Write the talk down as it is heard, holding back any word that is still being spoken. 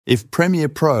If Premiere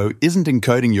Pro isn't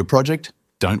encoding your project,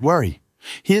 don't worry.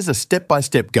 Here's a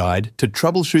step-by-step guide to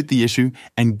troubleshoot the issue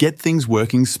and get things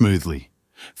working smoothly.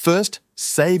 First,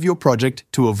 save your project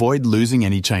to avoid losing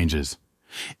any changes.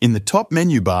 In the top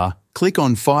menu bar, click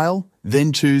on File,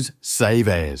 then choose Save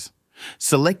As.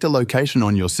 Select a location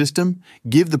on your system,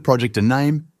 give the project a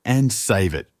name, and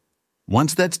save it.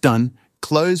 Once that's done,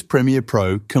 close Premiere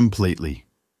Pro completely.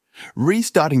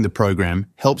 Restarting the program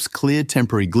helps clear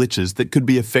temporary glitches that could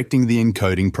be affecting the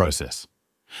encoding process.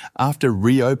 After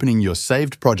reopening your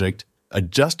saved project,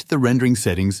 adjust the rendering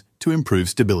settings to improve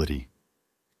stability.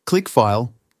 Click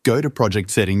File, go to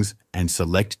Project Settings, and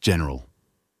select General.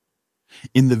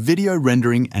 In the Video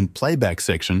Rendering and Playback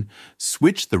section,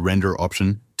 switch the Render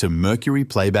option to Mercury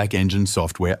Playback Engine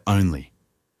software only.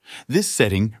 This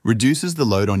setting reduces the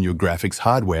load on your graphics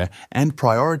hardware and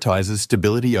prioritizes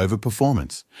stability over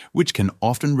performance, which can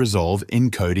often resolve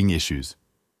encoding issues.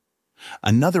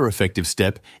 Another effective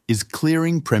step is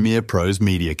clearing Premiere Pro's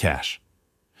media cache.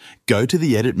 Go to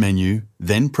the Edit menu,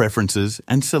 then Preferences,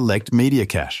 and select Media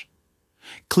Cache.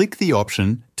 Click the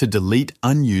option to delete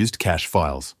unused cache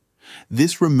files.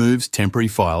 This removes temporary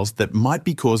files that might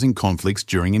be causing conflicts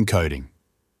during encoding.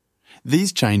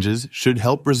 These changes should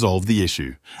help resolve the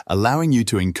issue, allowing you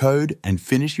to encode and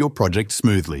finish your project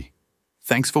smoothly.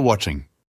 Thanks for watching.